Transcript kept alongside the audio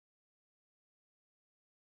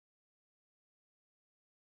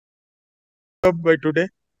up by today?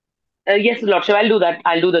 Yes, Lordship, I'll do that.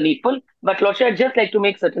 I'll do the needful. But Lordship, I'd just like to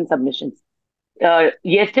make certain submissions.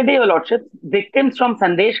 Yesterday, Your Lordship, victims from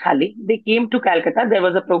Sandesh Khali, they came to Calcutta. There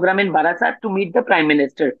was a program in Barasat to meet the Prime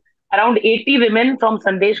Minister. Around 80 women from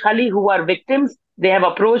Sandesh Khali who are victims, they have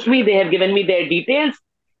approached me. They have given me their details.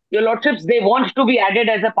 Your Lordships, they want to be added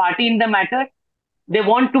as a party in the matter. They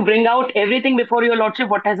want to bring out everything before your lordship,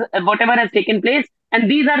 whatever has taken place. And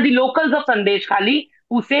these are the locals of Sandesh Khali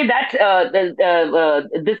who say that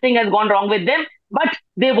this thing has gone wrong with them, but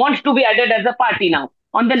they want to be added as a party now.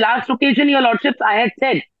 On the last occasion, your lordships, I had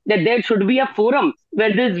said that there should be a forum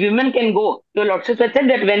where these women can go. Your lordships had said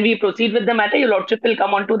that when we proceed with the matter, your lordship will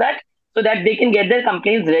come on to that so that they can get their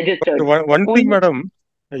complaints But registered. one thing, Only, madam,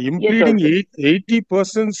 yes, impleading lordship. 80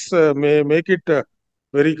 persons may make it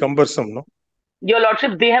very cumbersome, no? Your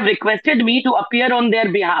lordship, they have requested me to appear on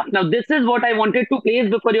their behalf. Now, this is what I wanted to place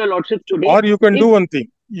before your lordship today. Or you can If do one thing.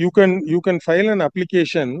 You can file an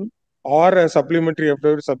application or a supplementary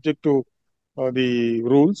affidavit subject to the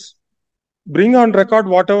rules. Bring on record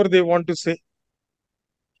whatever they want to say.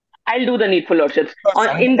 I'll do the needful lordships.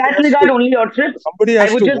 Because In that regard, only lordships, somebody I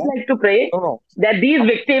has would to just walk. like to pray No, no. that these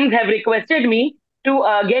victims have requested me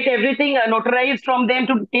to get everything notarized from them,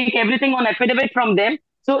 to take everything on affidavit from them.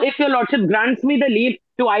 So, if your lordship grants me the leave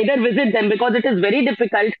to either visit them, because it is very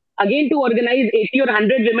difficult again to organize 80 or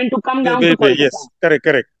 100 women to come down to Yes, Kolkata. correct,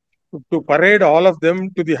 correct. To parade all of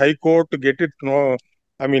them to the High Court to get it, no,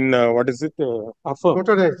 I mean, what is it? Affirmed.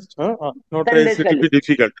 Notarized. Notarized, Sandesh it will be Kali.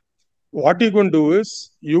 difficult. What you can do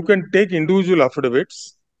is, you can take individual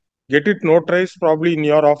affidavits, get it notarized probably in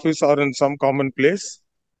your office or in some common place,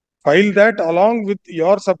 file that along with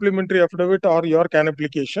your supplementary affidavit or your can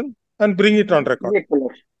application and bring it on record. Grateful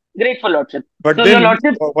lordship. Grateful lordship. But So, your then,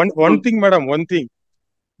 lordship, one thing, madam, one thing,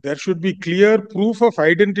 there should be clear proof of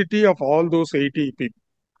identity of all those 80 people.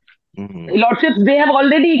 lordships, they have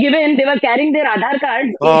already given, they were carrying their Aadhaar cards.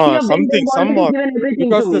 80 of them, Something, they've some already more, given everything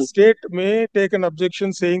because to the me. state may take an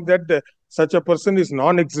objection saying that such a person is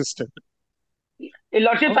non-existent.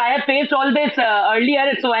 Lordships, I have faced all this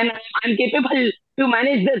earlier, so I'm capable to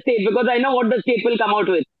manage the state because I know what the state will come out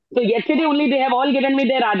with. So yesterday only they have all given me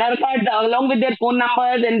their Aadhaar cards along with their phone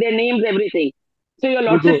numbers and their names, everything. So your You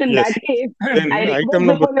lordships, do, in that yes. case, I Then request item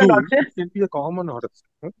number before your two, it lordships. can be a common order.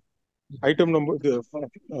 Huh? Item number,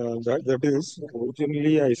 that is,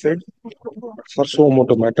 originally I said, for so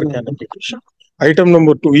motor matter can application. Item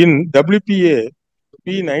number two, in WPA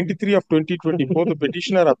P93 of 2024, the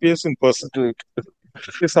petitioner appears in person. It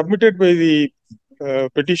is submitted by the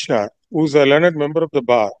petitioner, who is a learned member of the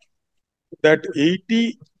bar, that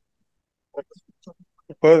 80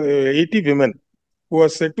 women who are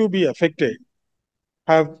said to be affected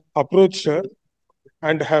have approached her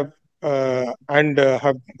and have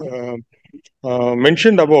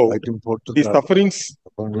mentioned above the sufferings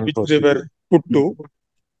which they were put to,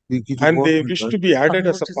 and they wish to be added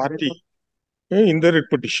as a party in the writ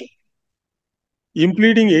petition.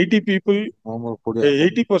 Impleading 80 people,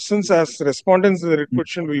 80 persons as respondents in the writ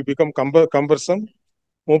petition will become cumbersome,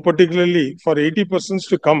 more particularly for 80 persons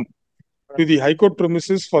to come to the High Court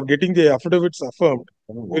premises for getting the affidavits affirmed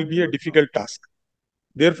will be a difficult task.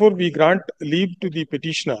 Therefore, we grant leave to the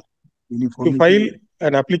petitioner to file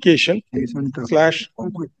an application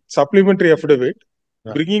 / supplementary affidavit,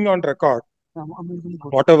 bringing on record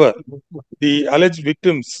whatever the alleged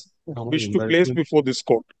victims wish to place before this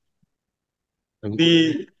court.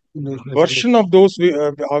 The version of those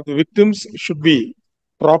of the victims should be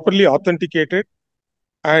properly authenticated,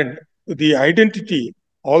 and the identity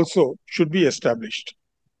also should be established.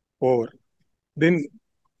 Over. Then,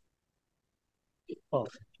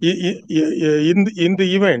 in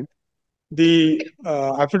the event, the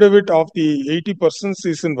affidavit of the 80 persons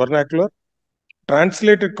is in vernacular,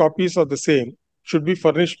 translated copies of the same should be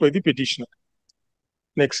furnished by the petitioner.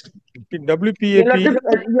 Next, in WPAP,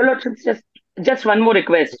 Your lordship, just one more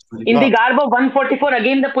request. In the garb of 144,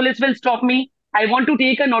 again the police will stop me. I want to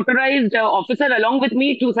take a notarized officer along with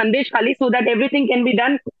me to Sandesh Kali so that everything can be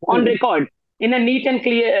done on record in a neat and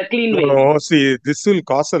clean way. no, see, this will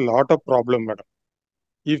cause a lot of problem, madam.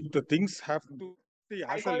 If the things have to, see,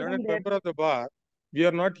 I as a call them learned there. member of the bar, we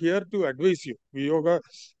are not here to advise you.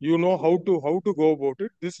 You know how to go about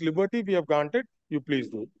it. This liberty we have granted, you please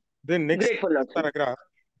do. Then next Grateful, lordship. paragraph,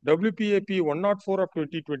 WPAP 104 of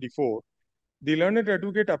 2024, the learned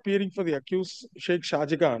advocate appearing for the accused Sheikh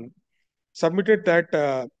Shahjahan submitted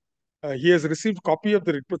that he has received copy of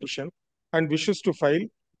the writ petition and wishes to file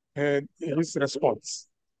his response.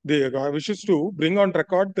 They wishes to bring on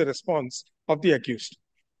record the response of the accused.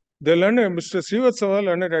 The learned Mr. Srivatsava,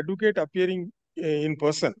 learned advocate appearing in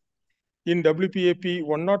person, in WPAP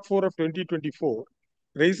 104 of 2024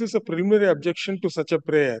 raises a preliminary objection to such a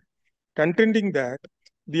prayer, contending that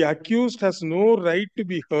the accused has no right to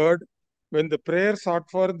be heard when the prayer sought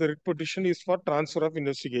for the writ petition is for transfer of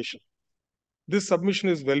investigation. This submission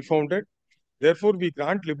is well-founded. Therefore, we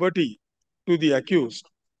grant liberty to the accused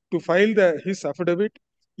to file his affidavit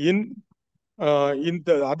in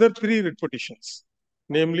the other three writ petitions,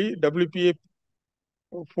 namely WPA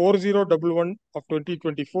 4011 of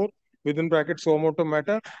 2024 within brackets suo motu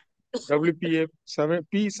matter, WPA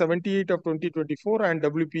P78 of 2024 and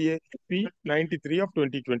WPA P93 of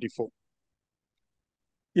 2024.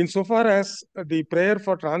 Insofar as the prayer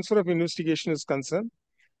for transfer of investigation is concerned,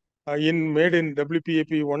 made in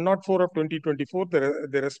WPAP 104 of 2024,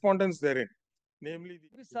 the respondents therein, namely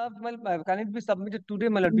can it be submitted today,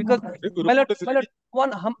 my lord? Because my lord,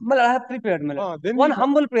 I have prepared, my lord. One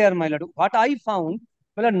humble prayer, my lord. What I found,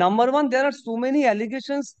 my lord, number one, there are so many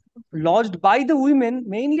allegations lodged by the women,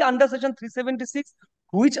 mainly under section 376,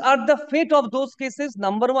 which are the fate of those cases.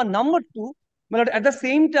 Number one, number two, my lord. At the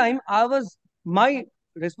same time, my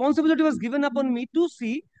responsibility was given upon me to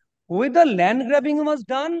see whether land grabbing was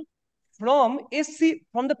done from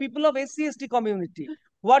the people of SC/ST community.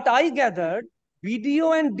 What I gathered,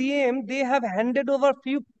 BDO and DM, they have handed over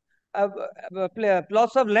few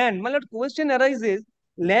plots of land. My lord, question arises,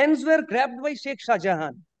 lands were grabbed by Sheikh Shah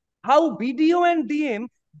Jahan. How BDO and DM,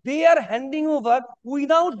 they are handing over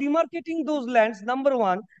without demarcating those lands, number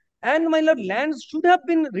one. And my lord, lands should have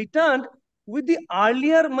been returned with the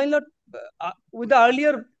earlier, my lord,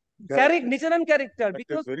 nature and character.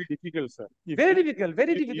 Because very difficult, sir. Very difficult,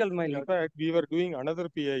 my lord. In fact, we were doing another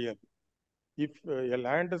PIL. If a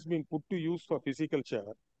land has been put to use for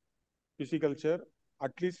pisciculture,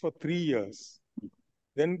 at least for 3 years,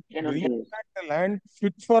 then bringing back the land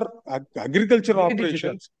fit for agricultural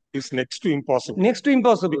operations is next to impossible.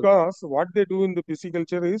 Because what they do in the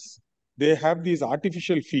pisciculture is they have these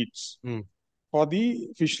artificial feeds for the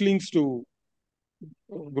fishlings to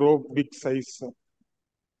grow big size.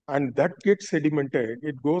 And that gets sedimented.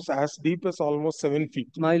 It goes as deep as almost 7 feet.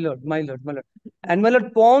 My lord. And my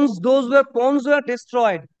lord, ponds were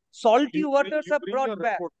destroyed. Salty waters are brought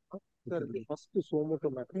back. Sir, first so much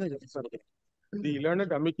matter. The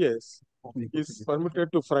learned amicus is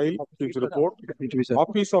permitted to file his report,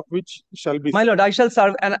 copies of which shall be. My lord, I shall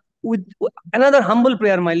serve with another humble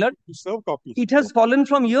prayer, my lord. Serve copies. It has fallen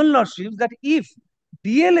from your lordships that if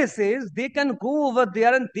DLA says they can go over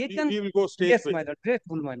there and they can. We will go stage. Yes, my lord.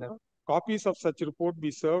 Grateful, my lord. Copies of such report be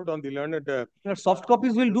served on the learned. Soft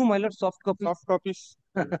copies will do, my lord. Soft copies. Soft copies.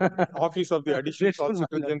 Office of the Additional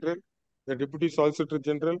Solicitor General, the Deputy Solicitor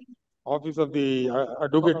General, Office of the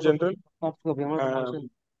Advocate General.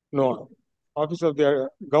 No, Office of the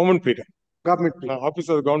Government Pleader. Office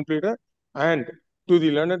of the Government Pleader, and to the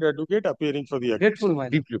learned advocate appearing for the accused. Grateful, my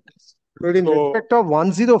lord. But in respect of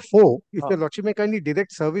 104, if your lordship may kindly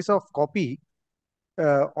direct service of copy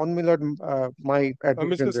on my lord, my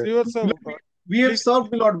advocate. Mr. Srivastava, we have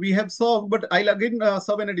served, my lord. We have served, but I'll again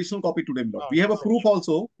serve an additional copy today, my lord. We have a proof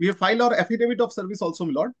also. We have filed our affidavit of service also,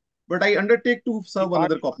 my lord. But I undertake to serve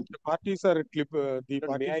another copy. The parties are at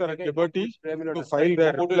liberty to file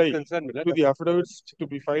their reply to the affidavits to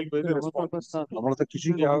be filed by the respondents. The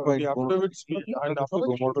affidavits and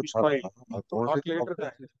affidavits filed not later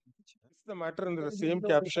than. It's the matter under the same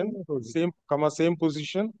caption, same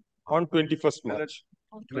position on 21st March.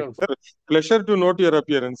 Pleasure to note your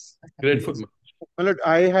appearance. Grateful. My lord,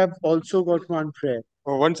 I have also got one prayer.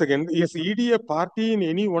 Once again, is ED a party in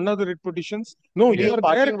any one of the writ petitions? No, you are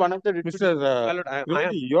there in one of the writ petitions.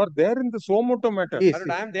 Mr. You are there in the suo motu matter. Yes,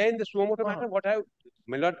 I am there in the suo motu matter.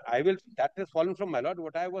 My lord, that has fallen from my lord.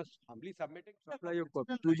 What I was humbly submitting. I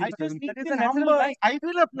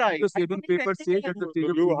will apply.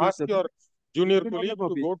 You ask your junior colleague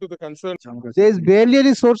to go to the concerned. There is barely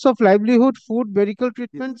any source of livelihood, food, medical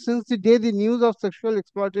treatment since the day the news of sexual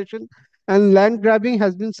exploitation and land grabbing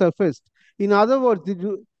has been surfaced. In other words,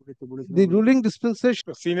 the ruling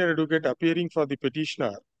dispensation. Senior advocate appearing for the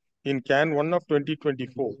petitioner in Can 1 of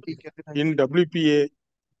 2024 in WPA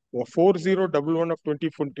 4011 of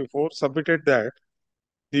 2024 submitted that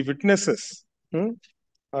the witnesses,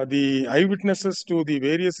 the eyewitnesses to the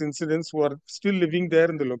various incidents who are still living there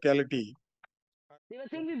in the locality. They were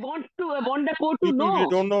saying we want the court to know. We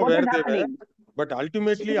don't know where they were. But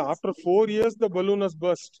ultimately, after 4 years, the balloon has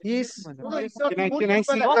burst. Yes. Can I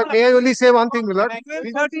see? May I only say one thing, my lord?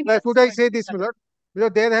 Could I say this, my lord?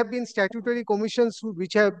 There have been statutory commissions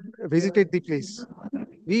which have visited the place.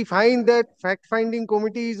 we find that fact-finding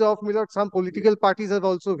committees of some political parties have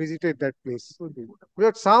also visited that place.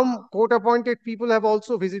 Some court-appointed people have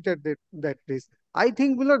also visited that place. I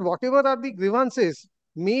think, whatever are the grievances,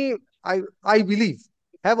 I believe,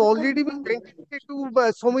 have already been ventilated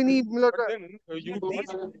to so many. But then you These people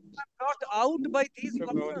are brought out by these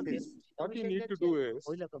officers. what you need to do is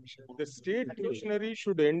the state judiciary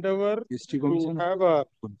should endeavor to have a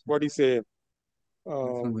what do you say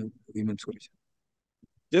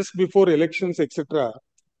just before elections, etc.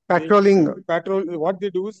 Patrolling. What they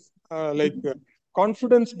do is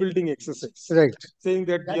confidence building exercise. Right. Saying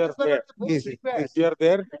that we are there. We are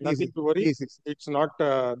there, nothing to worry. It's not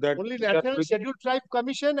that. Only National Scheduled Tribe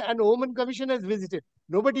Commission and Oman Commission has visited.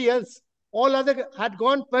 Nobody else. All other had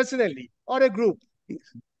gone personally or a group.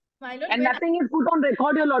 And nothing is put on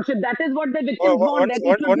record, Your Lordship. That is what the victims want. That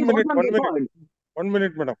it should be put on record. 1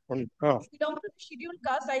 minute, madam. Scheduled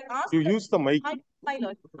caste, I asked. You use the mic. My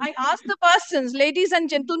lord, I asked the persons, ladies and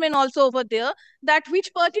gentlemen, also over there, that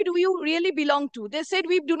which party do you really belong to? They said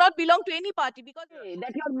we do not belong to any party because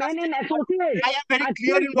that your men and associates. I am very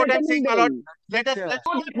clear in what I'm saying, my lord. Let's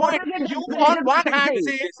point. You on one hand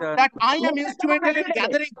say that I am instrumental in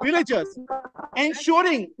gathering villagers,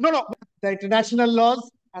 ensuring the international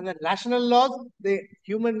laws and the national laws, the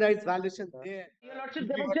human rights violation there. Your Lordship,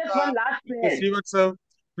 there was just one last prayer. Sir,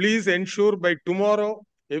 please ensure by tomorrow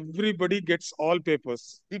everybody gets all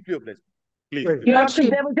papers. Deeply obliged. Please. Your Lordship,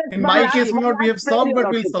 there was just In one my last- case, my lord, we have prayer, served, Your but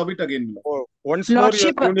we'll Lordship. serve it again, my lord. Once more,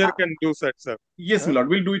 Lordship, your junior can do that, sir. Yes, my lord,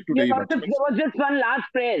 we'll do it Your today, your Lordship, lordship. there was just one last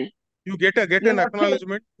prayer. You get Your an Lordship.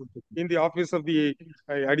 acknowledgement in the office of the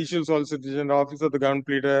additional solicitor general, office of the government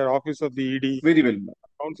pleader, office of the ED, Very well, my lord.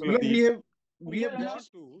 council My of lord, the we have got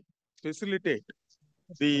to facilitate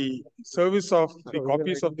the service of the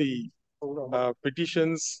copies of the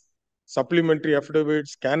petitions, supplementary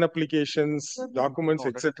affidavits, scan applications, documents,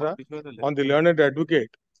 etc. on the learned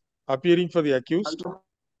advocate appearing for the accused.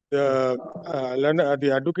 The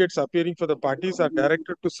advocates appearing for the parties are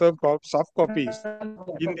directed to serve soft copies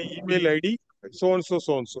in the email ID so and so,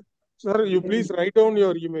 so and so. Sir, you please write down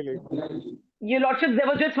your email ID. Your Lordship, there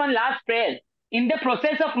was just one last prayer. In the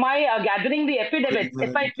process of my gathering the evidence,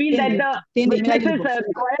 if I feel that the witnesses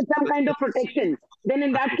require some kind of protection, then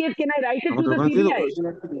in that case, can I write it to the CBI?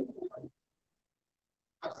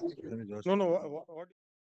 No, what